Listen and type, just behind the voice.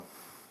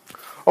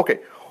Okay,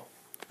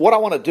 what I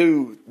want to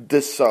do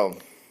this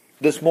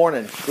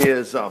morning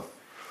is we're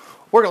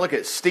going to look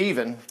at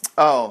Stephen.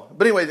 But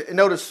anyway,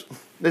 notice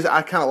this.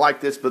 I kind of like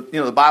this, but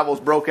the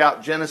Bible's broke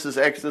out: Genesis,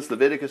 Exodus,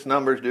 Leviticus,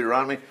 Numbers,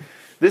 Deuteronomy.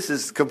 This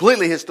is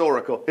completely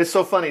historical. It's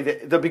so funny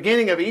that the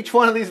beginning of each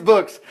one of these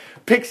books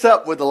picks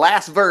up with the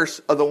last verse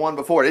of the one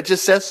before it. It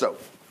just says so.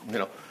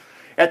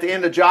 At the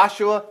end of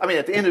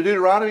at the end of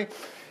Deuteronomy,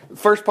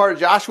 first part of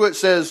Joshua, it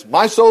says,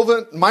 my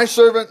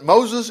servant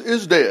Moses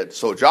is dead.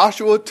 So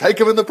Joshua, take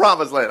him in the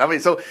promised land.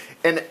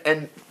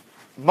 And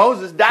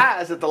Moses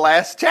dies at the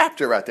last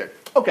chapter right there.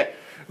 Okay.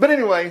 But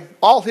anyway,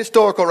 all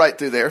historical right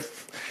through there.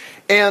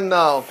 And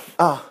I'm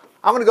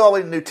going to go all the way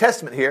to the New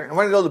Testament here. And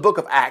we're going to go to the book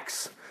of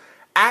Acts.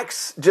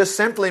 Acts just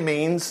simply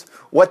means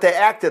what they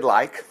acted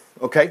like.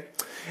 Okay.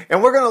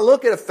 And we're going to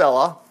look at a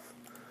fella.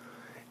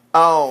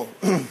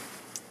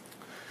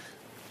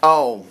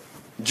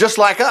 Just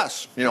like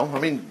us,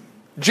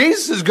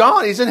 Jesus is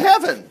gone. He's in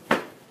heaven.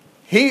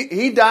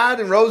 He died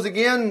and rose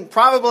again.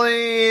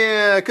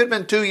 Probably could have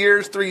been 2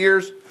 years, 3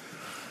 years.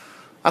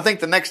 I think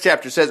the next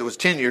chapter says it was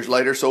 10 years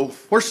later. So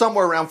we're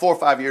somewhere around 4 or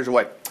 5 years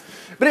away.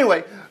 But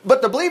anyway,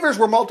 the believers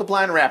were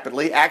multiplying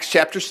rapidly. Acts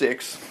chapter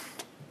 6,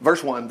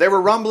 verse 1. There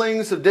were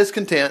rumblings of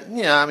discontent.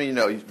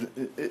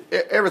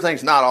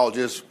 Everything's not all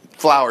just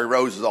flowery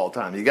roses all the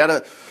time.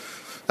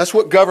 That's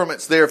what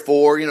government's there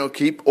for.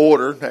 Keep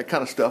order, that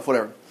kind of stuff,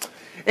 whatever.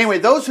 Anyway,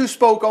 those who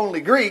spoke only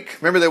Greek,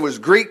 remember there was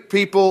Greek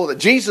people,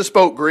 Jesus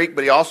spoke Greek,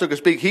 but he also could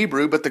speak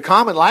Hebrew, but the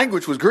common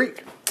language was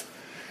Greek.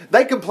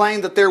 They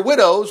complained that their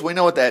widows, we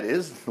know what that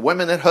is, the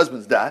women that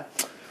husbands died,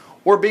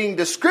 were being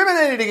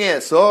discriminated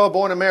against. Oh,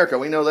 boy, in America,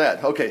 we know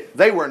that. Okay,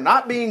 they were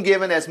not being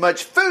given as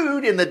much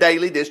food in the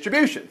daily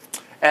distribution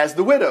as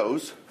the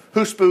widows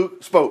who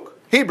spoke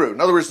Hebrew. In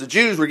other words, the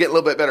Jews were getting a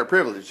little bit better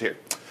privilege here.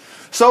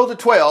 So the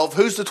 12,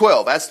 who's the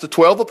 12? That's the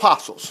 12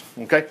 apostles,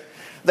 okay?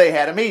 They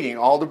had a meeting,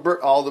 all the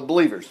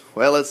believers.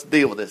 Well, let's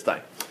deal with this thing.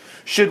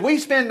 Should we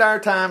spend our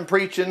time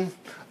preaching,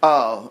 we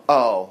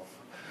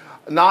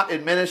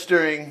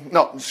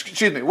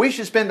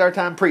should spend our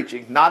time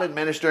preaching, not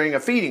administering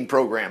a feeding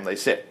program, they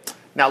said.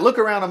 Now look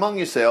around among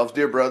yourselves,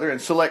 dear brother, and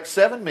select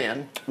 7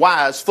 men,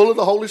 wise, full of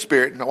the Holy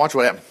Spirit. Now watch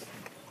what happens.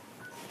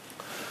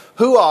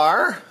 Who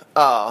are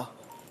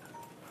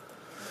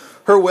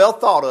well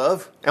thought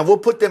of, and we'll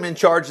put them in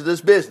charge of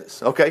this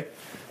business, okay?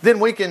 Then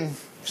we can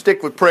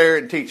stick with prayer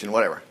and teaching,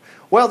 whatever.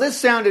 Well, this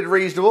sounded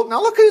reasonable.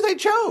 Now look who they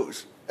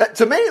chose.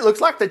 To me, it looks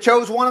like they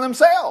chose one of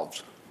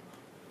themselves.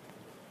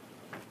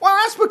 Well,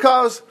 that's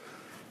because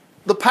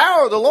the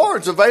power of the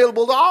Lord's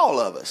available to all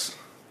of us.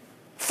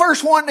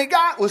 First one they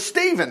got was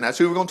Stephen. That's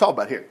who we're going to talk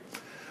about here.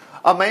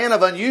 A man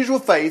of unusual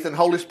faith and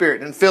Holy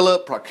Spirit. And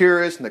Philip,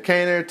 Prochorus,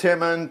 Nicanor,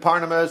 Timon,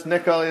 Parmenas,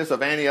 Nicholas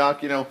of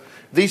Antioch,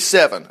 these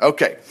 7.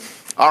 Okay.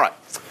 All right.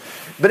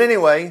 But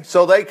anyway,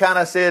 so they kind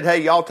of said,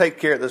 hey, y'all take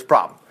care of this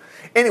problem.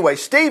 Anyway,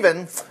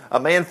 Stephen, a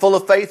man full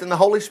of faith in the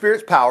Holy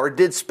Spirit's power,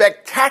 did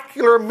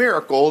spectacular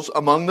miracles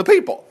among the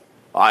people.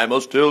 I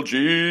must tell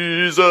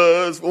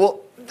Jesus. Well,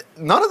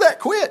 none of that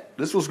quit.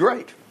 This was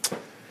great.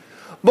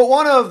 But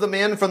one of the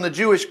men from the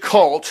Jewish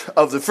cult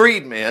of the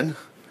freedmen,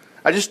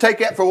 I just take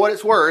that for what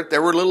it's worth.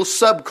 There were little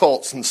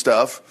subcults and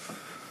stuff.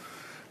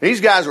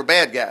 These guys were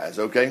bad guys,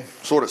 okay?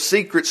 Sort of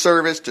secret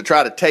service to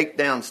try to take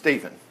down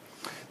Stephen.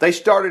 They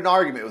started an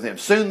argument with him.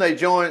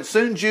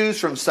 Soon Jews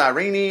from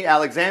Cyrene,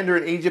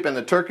 Alexandria in Egypt, and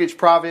the Turkish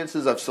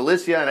provinces of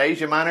Cilicia and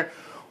Asia Minor.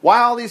 Why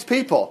all these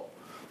people?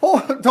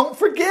 Oh, don't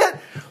forget,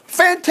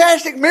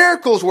 fantastic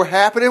miracles were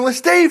happening with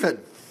Stephen.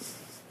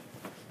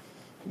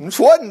 This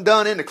wasn't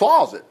done in the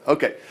closet.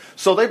 Okay,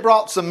 so they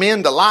brought some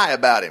men to lie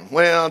about him.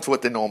 Well, that's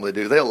what they normally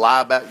do. They'll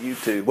lie about you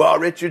too. Well,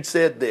 Richard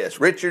said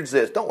this. Richard's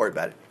this. Don't worry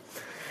about it.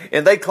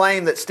 And they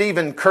claim that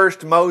Stephen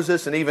cursed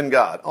Moses and even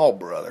God. Oh,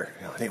 brother.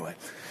 Anyway.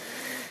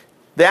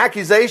 The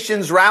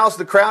accusations roused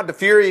the crowd to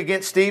fury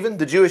against Stephen.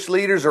 The Jewish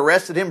leaders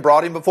arrested him,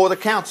 brought him before the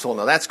council.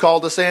 Now that's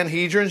called the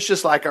Sanhedrin. It's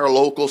just like our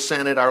local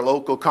Senate, our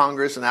local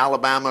Congress in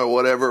Alabama or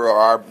whatever, or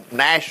our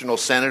national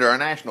Senate or our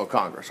national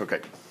Congress. Okay.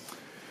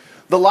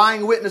 The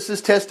lying witnesses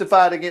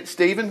testified against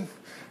Stephen,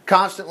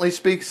 constantly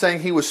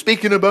saying he was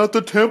speaking about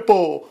the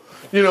temple,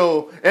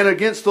 and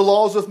against the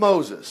laws of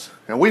Moses.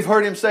 And we've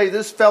heard him say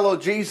this fellow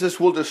Jesus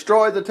will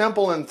destroy the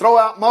temple and throw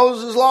out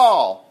Moses'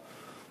 law.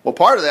 Well,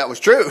 part of that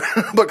was true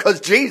because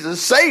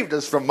Jesus saved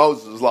us from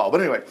Moses' law. But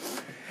anyway,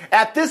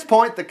 at this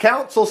point, the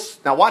council...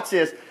 Now watch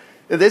this.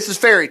 This is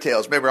fairy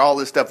tales. Remember, all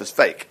this stuff is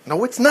fake.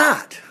 No, it's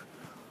not.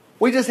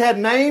 We just had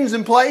names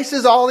and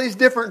places, all these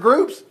different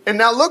groups. And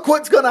now look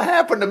what's going to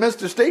happen to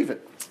Mr. Stephen.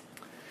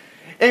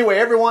 Anyway,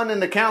 everyone in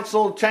the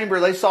council chamber,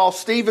 they saw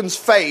Stephen's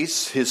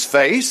face. His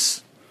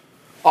face.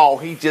 Oh,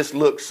 he just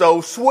looked so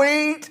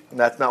sweet.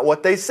 That's not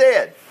what they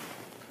said.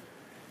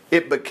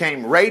 It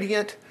became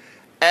radiant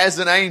as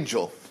an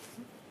angel.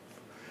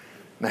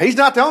 Now, he's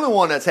not the only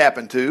one that's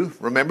happened to.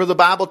 Remember, the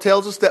Bible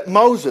tells us that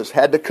Moses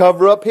had to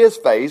cover up his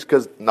face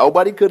because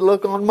nobody could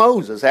look on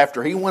Moses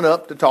after he went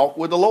up to talk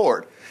with the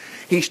Lord.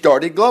 He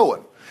started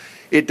glowing.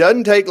 It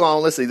doesn't take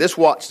long. Let's see, this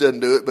watch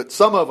doesn't do it, but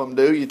some of them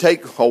do. You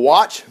take a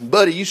watch,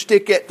 buddy, you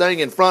stick that thing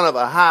in front of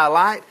a high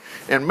light,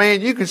 and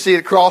man, you can see it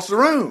across the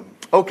room.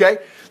 Okay,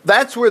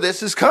 that's where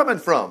this is coming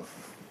from.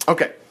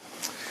 Okay.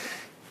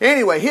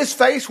 Anyway, his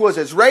face was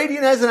as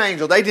radiant as an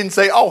angel. They didn't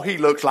say, oh, he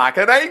looks like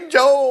an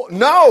angel.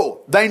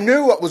 No, they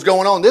knew what was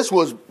going on. This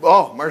was,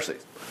 oh, mercy.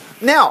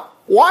 Now,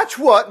 watch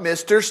what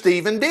Mr.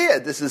 Stephen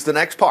did. This is the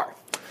next part.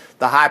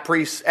 The high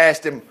priest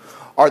asked him,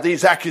 are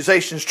these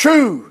accusations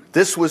true?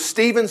 This was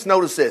Stephen's,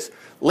 notice this,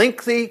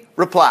 lengthy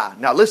reply.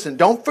 Now listen,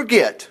 don't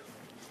forget,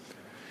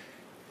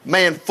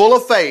 man full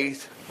of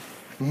faith,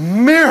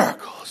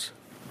 miracles.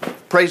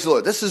 Praise the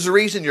Lord. This is the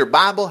reason your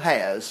Bible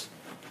has,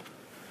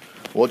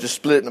 we'll just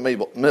split it in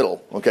the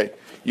middle, okay?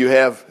 You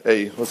have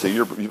you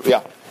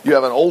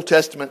have an Old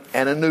Testament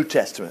and a New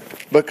Testament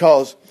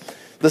because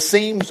the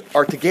seams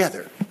are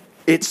together.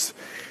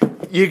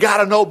 You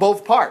got to know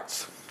both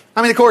parts.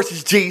 I mean, of course,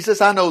 it's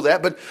Jesus. I know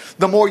that. But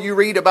the more you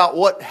read about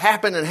what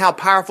happened and how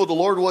powerful the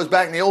Lord was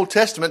back in the Old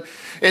Testament,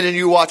 and then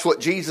you watch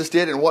what Jesus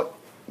did and what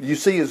you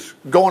see is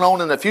going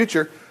on in the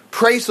future,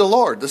 praise the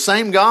Lord. The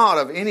same God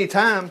of any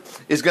time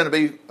is going to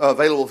be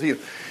available to you.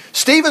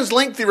 Stephen's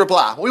lengthy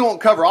reply. We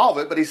won't cover all of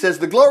it, but he says,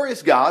 the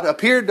glorious God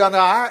appeared unto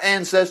our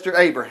ancestor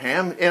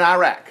Abraham in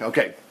Iraq.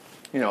 Okay.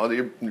 You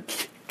know,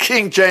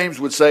 King James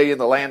would say in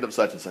the land of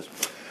such and such.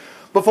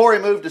 Before he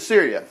moved to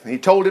Syria, he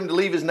told him to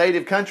leave his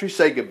native country,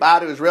 say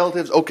goodbye to his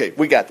relatives. Okay,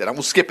 we got that. I'm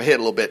going to skip ahead a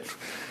little bit.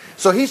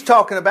 So he's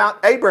talking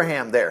about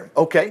Abraham there.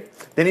 Okay,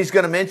 then he's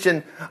going to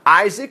mention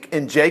Isaac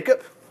and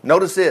Jacob.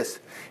 Notice this.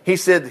 He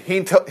said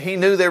he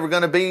knew they were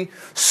going to be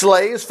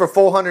slaves for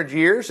 400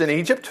 years in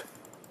Egypt.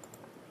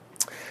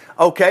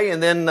 Okay,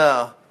 and then,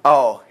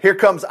 here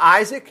comes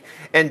Isaac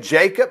and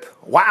Jacob.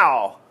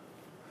 Wow.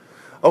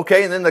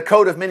 Okay, and then the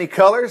coat of many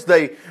colors.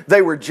 They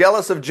were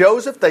jealous of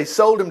Joseph. They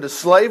sold him to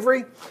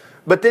slavery.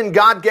 But then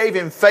God gave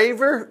him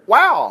favor.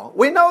 Wow,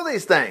 we know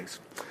these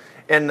things.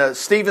 And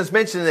Stephen's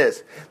mentioned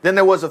this. Then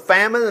there was a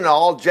famine,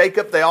 and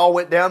Jacob, they all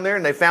went down there,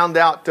 and they found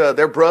out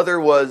their brother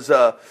was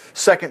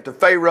second to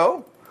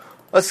Pharaoh.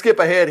 Let's skip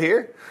ahead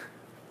here.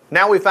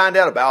 Now we find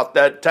out about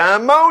that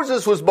time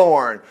Moses was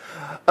born,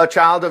 a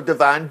child of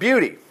divine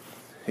beauty.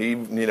 He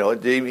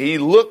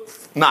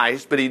looked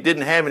nice, but he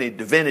didn't have any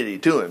divinity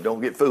to him.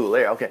 Don't get fooled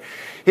there. Okay.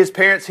 His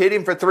parents hid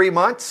him for 3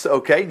 months.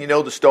 Okay, you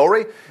know the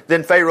story.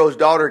 Then Pharaoh's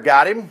daughter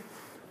got him.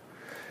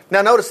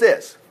 Now notice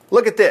this.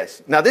 Look at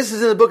this. Now this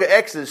is in the book of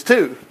Exodus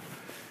too.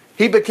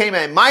 He became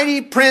a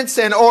mighty prince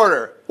in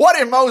order. What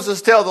did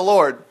Moses tell the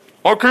Lord?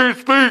 I can't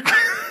speak.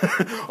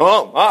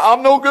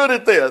 I'm no good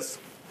at this.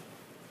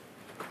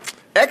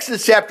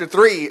 Exodus chapter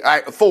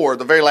 4,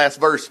 the very last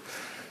verse,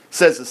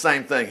 says the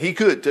same thing. He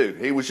could too.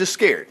 He was just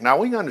scared. Now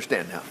we can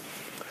understand now.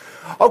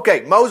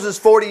 Okay, Moses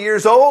 40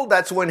 years old.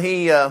 That's when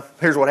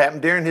here's what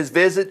happened during his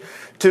visit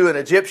to an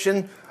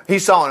Egyptian. He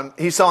saw an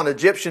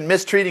Egyptian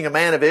mistreating a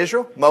man of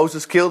Israel.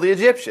 Moses killed the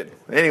Egyptian.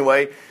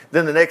 Anyway,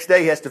 then the next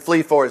day he has to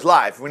flee for his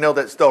life. We know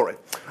that story.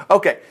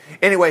 Okay,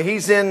 anyway,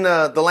 he's in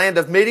the land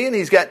of Midian.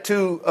 He's got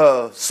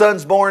 2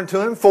 sons born to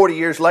him. 40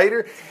 years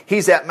later,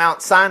 he's at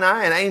Mount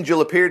Sinai. An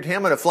angel appeared to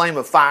him in a flame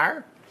of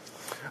fire.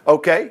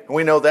 Okay,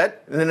 we know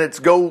that. And then it's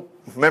go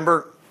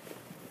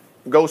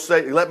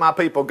say, let my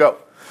people go.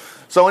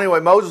 So anyway,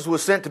 Moses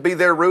was sent to be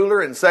their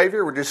ruler and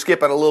savior. We're just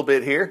skipping a little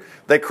bit here.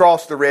 They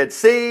crossed the Red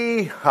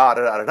Sea.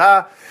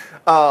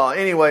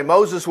 Anyway,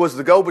 Moses was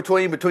the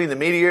go-between between the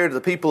mediator to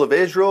the people of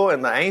Israel,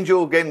 and the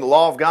angel gave him the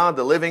law of God,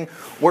 the living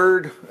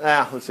word.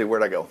 Let's see,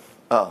 where'd I go?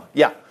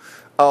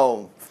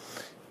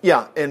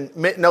 And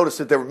notice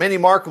that there were many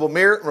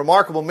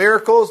remarkable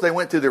miracles. They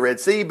went through the Red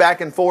Sea,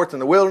 back and forth in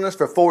the wilderness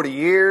for 40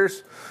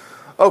 years.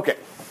 Okay,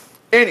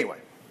 anyway.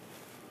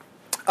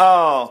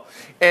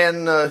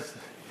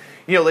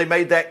 They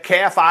made that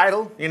calf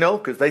idol,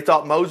 because they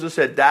thought Moses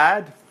had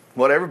died,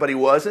 whatever, but he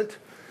wasn't.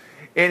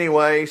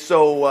 Anyway,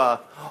 so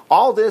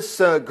all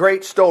this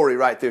great story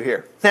right through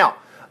here. Now,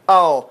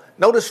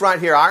 notice right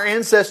here, our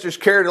ancestors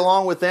carried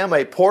along with them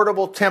a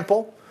portable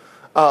temple,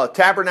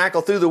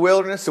 tabernacle through the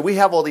wilderness. So we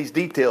have all these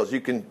details.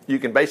 You can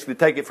basically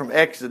take it from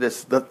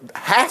Exodus. The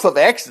half of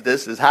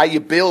Exodus is how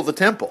you build the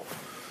temple.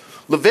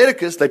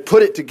 Leviticus, they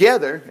put it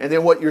together, and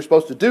then what you're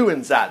supposed to do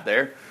inside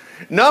there.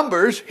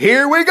 Numbers,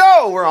 here we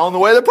go. We're on the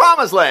way to the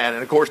promised land.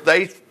 And of course,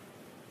 they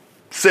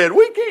said,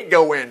 we can't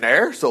go in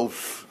there. So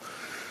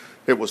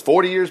it was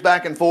 40 years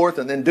back and forth.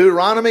 And then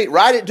Deuteronomy,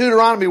 right at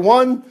Deuteronomy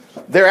 1,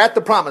 they're at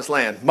the promised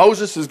land.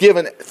 Moses is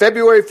given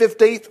February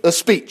 15th a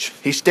speech.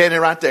 He's standing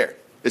right there.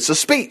 It's a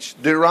speech.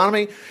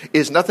 Deuteronomy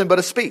is nothing but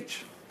a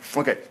speech.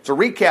 Okay, it's a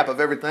recap of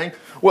everything.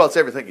 Well, it's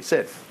everything he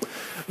said.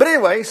 But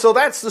anyway, so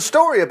that's the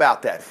story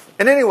about that.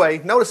 And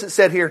anyway, notice it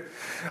said here,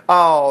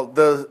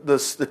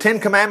 the 10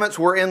 Commandments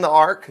were in the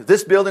ark.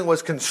 This building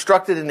was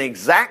constructed in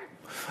exact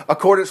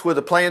accordance with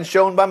the plan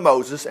shown by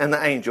Moses and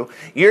the angel.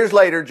 Years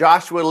later,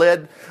 Joshua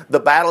led the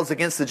battles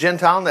against the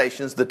Gentile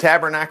nations. The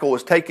tabernacle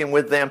was taken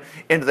with them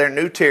into their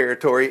new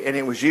territory, and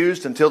it was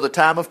used until the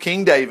time of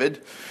King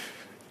David.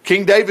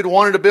 King David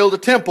wanted to build a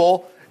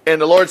temple,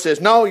 and the Lord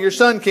says, no, your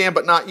son can,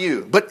 but not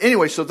you. But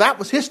anyway, so that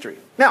was history.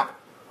 Now,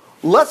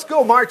 let's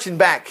go marching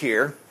back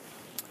here.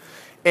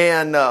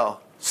 And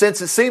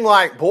since it seemed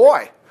like,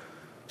 boy,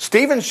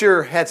 Stephen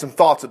sure had some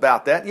thoughts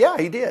about that. Yeah,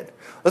 he did.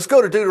 Let's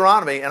go to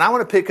Deuteronomy, and I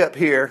want to pick up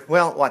here.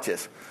 Well, watch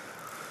this.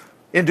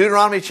 In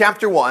Deuteronomy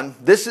chapter 1,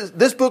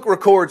 this book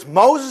records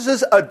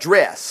Moses'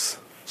 address.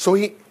 So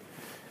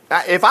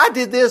if I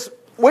did this,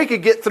 we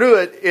could get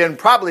through it in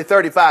probably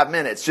 35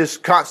 minutes,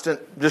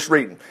 just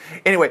reading.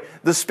 Anyway,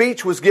 the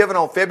speech was given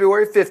on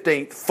February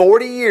 15th,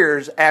 40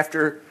 years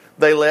after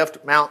they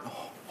left Mount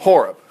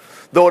Horeb.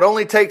 Though it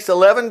only takes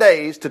 11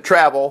 days to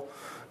travel,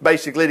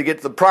 basically, to get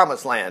to the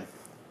promised land.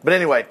 But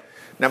anyway,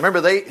 now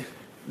remember,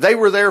 they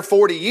were there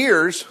 40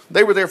 years.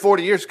 They were there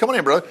 40 years. Come on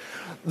in, brother.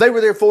 They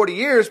were there 40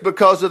 years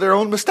because of their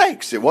own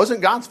mistakes. It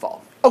wasn't God's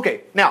fault.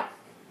 Okay, now,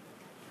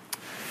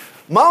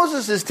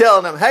 Moses is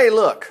telling them, hey,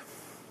 look,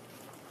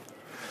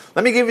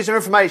 let me give you some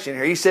information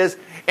here. He says,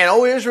 and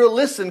O Israel,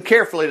 listen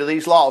carefully to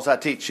these laws I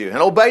teach you, and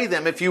obey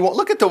them if you want.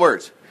 Look at the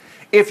words.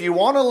 If you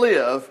want to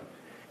live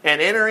and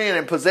enter in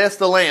and possess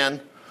the land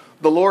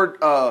the Lord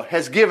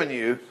has given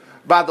you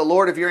by the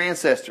Lord of your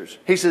ancestors.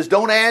 He says,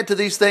 don't add to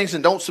these things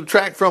and don't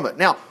subtract from it.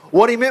 Now,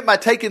 what he meant by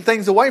taking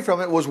things away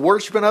from it was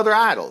worshiping other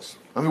idols.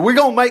 I mean, we're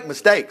going to make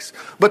mistakes.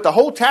 But the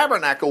whole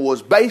tabernacle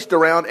was based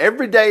around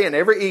every day and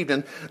every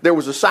evening there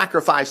was a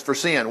sacrifice for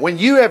sin. When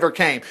you ever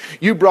came,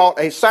 you brought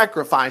a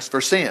sacrifice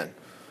for sin.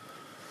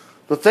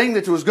 The thing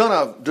that was going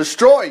to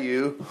destroy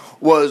you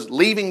was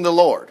leaving the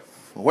Lord.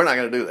 Well, we're not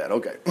going to do that.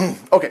 Okay.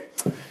 Okay.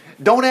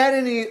 Don't add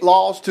any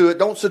laws to it.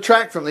 Don't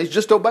subtract from these.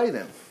 Just obey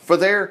them. For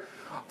they're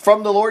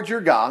from the Lord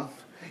your God.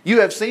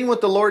 You have seen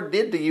what the Lord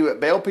did to you at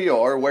Baal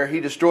Peor, where he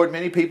destroyed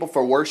many people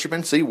for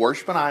worshiping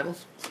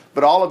idols.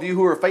 But all of you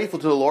who are faithful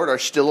to the Lord are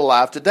still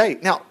alive today.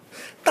 Now,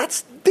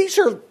 these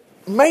are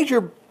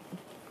major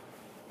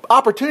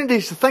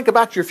opportunities to think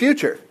about your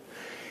future.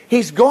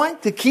 He's going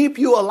to keep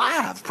you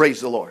alive,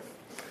 praise the Lord.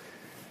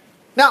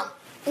 Now,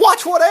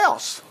 watch what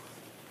else.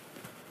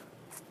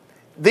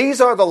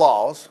 These are the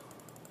laws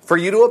for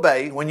you to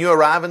obey when you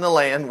arrive in the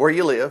land where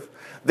you live.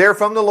 They're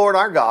from the Lord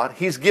our God.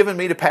 He's given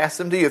me to pass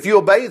them to you. If you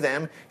obey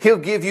them, He'll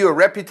give you a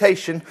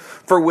reputation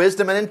for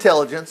wisdom and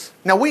intelligence.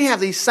 Now, we have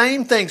these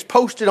same things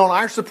posted on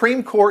our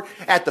Supreme Court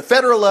at the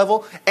federal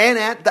level and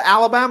at the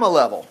Alabama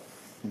level.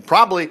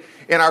 Probably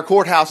in our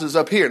courthouses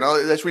up here.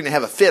 Now, that's we didn't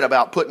have a fit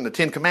about putting the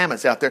Ten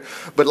Commandments out there.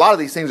 But a lot of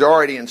these things are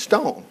already in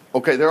stone.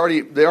 Okay, they're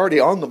already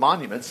on the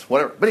monuments,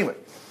 whatever. But anyway,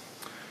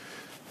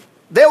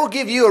 they will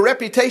give you a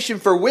reputation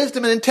for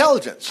wisdom and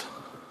intelligence.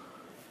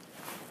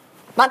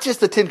 Not just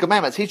the Ten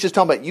Commandments. He's just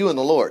talking about you and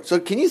the Lord. So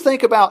can you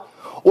think about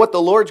what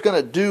the Lord's going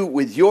to do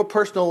with your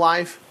personal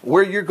life,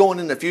 where you're going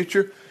in the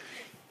future?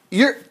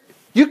 You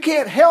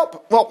can't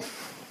help. Well,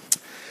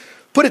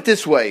 put it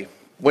this way.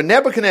 When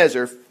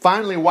Nebuchadnezzar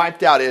finally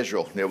wiped out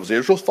Israel, it was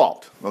Israel's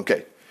fault.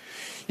 Okay.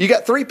 You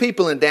got 3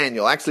 people in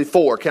Daniel. Actually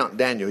 4, counting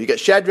Daniel. You got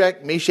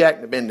Shadrach, Meshach,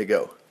 and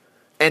Abednego.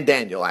 And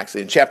Daniel,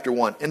 actually, in chapter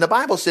 1. And the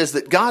Bible says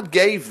that God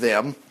gave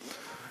them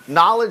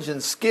knowledge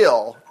and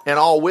skill and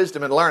all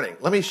wisdom and learning.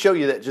 Let me show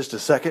you that just a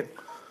second.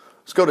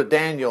 Let's go to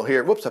Daniel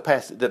here. Whoops, I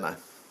passed it, didn't I?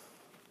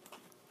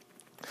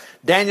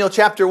 Daniel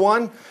chapter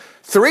 1.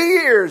 3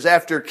 years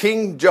after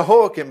King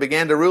Jehoiakim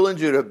began to rule in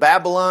Judah,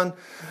 Babylon's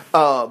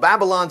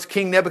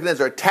King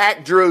Nebuchadnezzar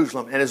attacked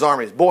Jerusalem and his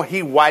armies. Boy,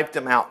 he wiped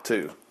them out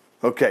too.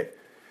 Okay.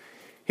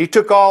 He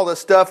took all the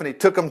stuff and he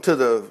took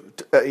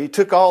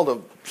all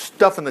the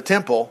stuff in the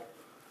temple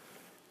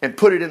and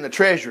put it in the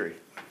treasury.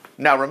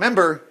 Now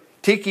remember,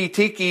 Tiki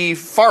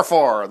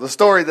Farfar, the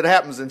story that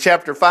happens in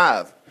chapter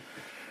 5.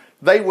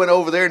 They went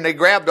over there and they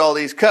grabbed all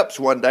these cups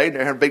one day and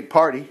they had a big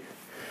party.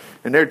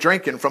 And they're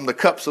drinking from the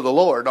cups of the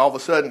Lord. All of a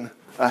sudden,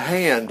 a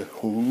hand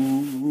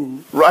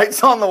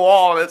writes on the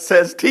wall and it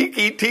says,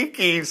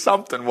 Tiki,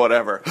 something,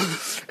 whatever.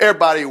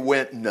 Everybody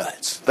went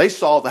nuts. They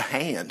saw the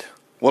hand.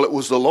 Well, it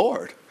was the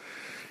Lord.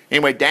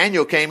 Anyway,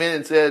 Daniel came in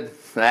and said,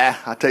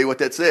 I'll tell you what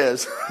that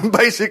says.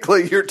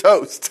 Basically, you're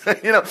toast.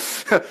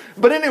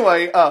 But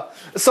anyway,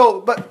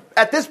 but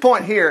at this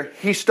point here,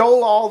 he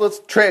stole all the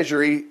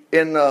treasury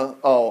in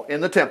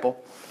the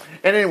temple.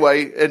 And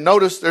anyway, and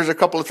notice there's a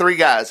couple of 3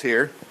 guys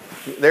here.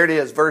 There it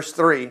is, verse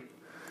 3.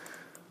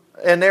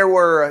 And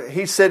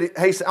he said,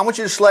 I want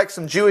you to select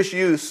some Jewish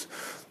youths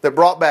that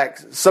brought back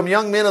some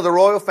young men of the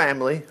royal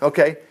family,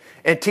 okay,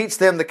 and teach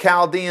them the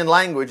Chaldean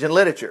language and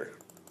literature.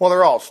 Well,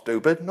 they're all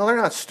stupid. No, they're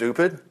not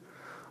stupid.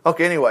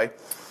 Okay, anyway.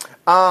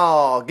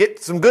 Get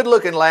some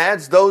good-looking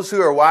lads, those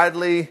who are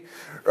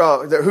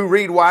who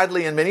read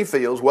widely in many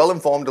fields,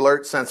 well-informed,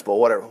 alert, sensible,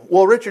 whatever.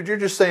 Well, Richard, you're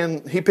just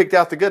saying he picked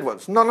out the good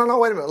ones. No,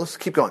 wait a minute. Let's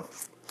keep going.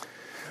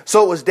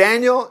 So it was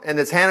Daniel, and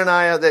it's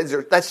Hananiah.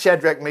 That's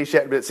Shadrach,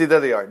 Meshach. See, there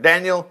they are.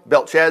 Daniel,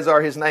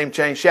 Belshazzar, his name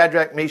changed.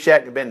 Shadrach,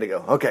 Meshach, and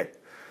Abednego. Okay.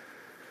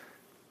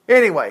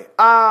 Anyway,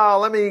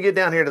 let me get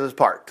down here to this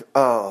part.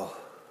 Look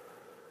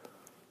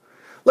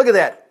at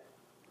that.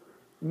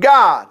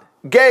 God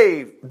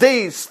gave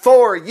these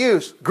 4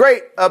 youths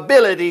great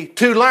ability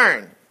to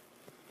learn.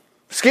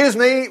 Excuse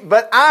me,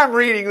 but I'm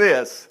reading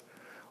this.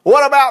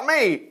 What about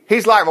me?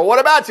 He's like, well, what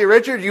about you,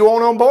 Richard? You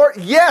want on board?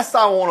 Yes,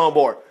 I want on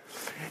board.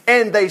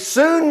 And they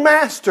soon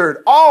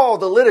mastered all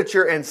the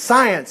literature and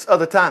science of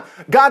the time.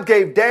 God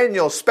gave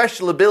Daniel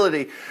special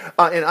ability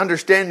in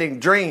understanding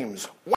dreams.